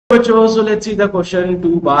So let's see the question.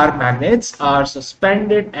 Two bar magnets are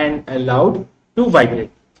suspended and allowed to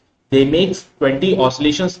vibrate. They make 20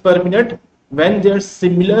 oscillations per minute when their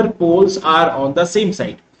similar poles are on the same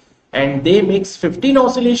side, and they make 15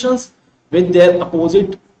 oscillations with their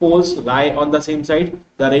opposite poles lie on the same side.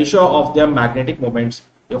 The ratio of their magnetic moments.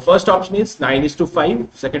 Your first option is 9:5,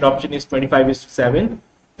 second option is 25:7,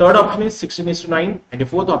 third option is 16:9, and the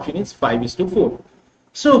fourth option is 5:4.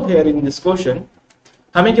 So here in this question,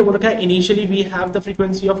 हमें क्या बोल रखा है? Initially we have the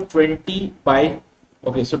frequency of 20 by,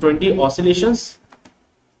 okay, so 20 oscillations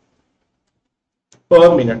per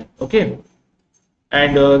minute, okay,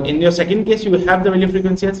 and in your second case you have the value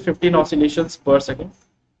frequency as 15 oscillations per second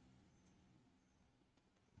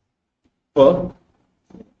per.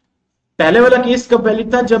 पहले वाला case कब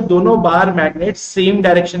valid था? जब दोनों बार मैग्नेट सेम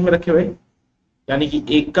डायरेक्शन में रखे हुए, यानी कि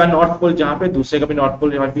एक का नॉर्थ पोल जहां पे, दूसरे का भी नॉर्थ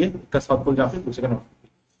पोल जहां पे, एक का साउथ पोल जहां पे, दूसरे का नॉर्थ पोल।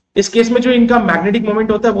 इस केस में जो इनका मैग्नेटिक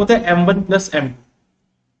मोमेंट होता है वो होता है m1 plus m2।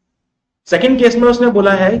 Second case में उसने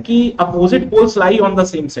बोला है कि opposite poles lie on the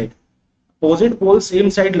same side. Opposite pole same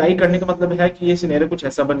side लाई करने का मतलब है कि ये सिनेरियो कुछ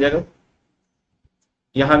ऐसा बन जाएगा,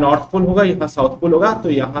 यहाँ नॉर्थ पोल होगा, यहाँ साउथ पोल होगा, तो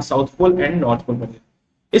यहाँ south pole and north pole बनेगा।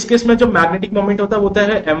 इस केस में जो मैग्नेटिक मोमेंट होता है वो होता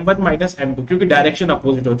है m1 माइनस m2, क्योंकि डायरेक्शन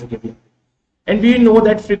अपोजिट हो चुकी है। And we know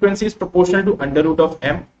that frequency is proportional to under root of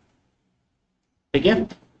m, ठीक है।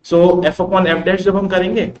 सो f अपॉन m डैश जब हम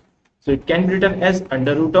करेंगे, so it can be written as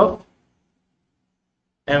under root of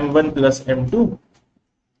m1 plus m2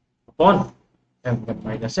 upon m1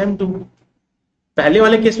 minus m2। पहले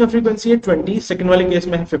वाले case में frequency है 20, second वाले केस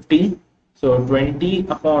में है 15, so 20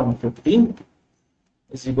 upon 15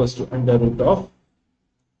 is equals to under root of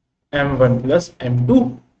m1 plus m2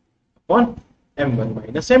 upon m1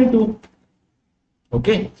 minus m2,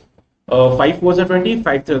 okay। 5 4 are 20,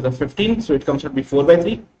 5 3 are 15, so it comes out to be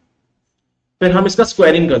 4/3। फिर हम इसका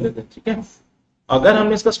स्क्वायरिंग कर देते हैं, ठीक है। अगर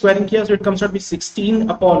हमने इसका स्क्वायरिंग किया तो it comes out B 16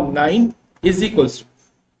 upon 9 is equals to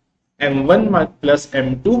m1 plus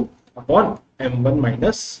m2 upon m1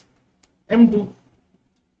 minus m2।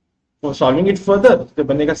 तो सॉल्विंग इट फर्दर तो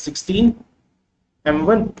बनेगा 16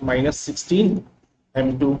 m1 minus 16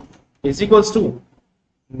 m2 is equals to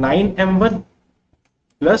 9 m1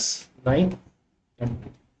 plus 9 m2,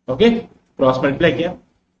 okay. Cross multiply किया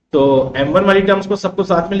तो m1 वाली terms को सबको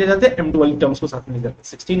साथ में ले जाते हैं, m2 वाली टर्म्स को साथ में ले जाते हैं।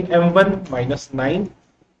 16 m1 minus 9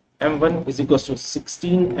 m1 is equal to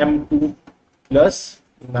 16 m2 plus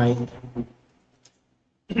 9 m2।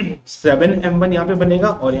 7 m1 यहाँ पे बनेगा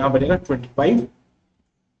और यहाँ बनेगा 25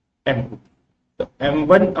 m2। तो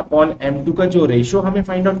m1 अपॉन m2 का जो रेशियो हमें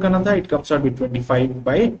फाइंड आउट करना था, it comes out B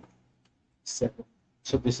 25/7।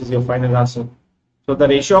 So this is your final answer. So the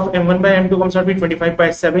ratio of m1 bye m2 comes out B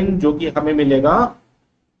 25/7, जो कि हमें मिलेगा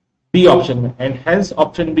B option में, and hence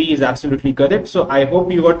option B is absolutely correct. So I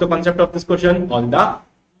hope you got the concept of this question. All the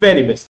very best.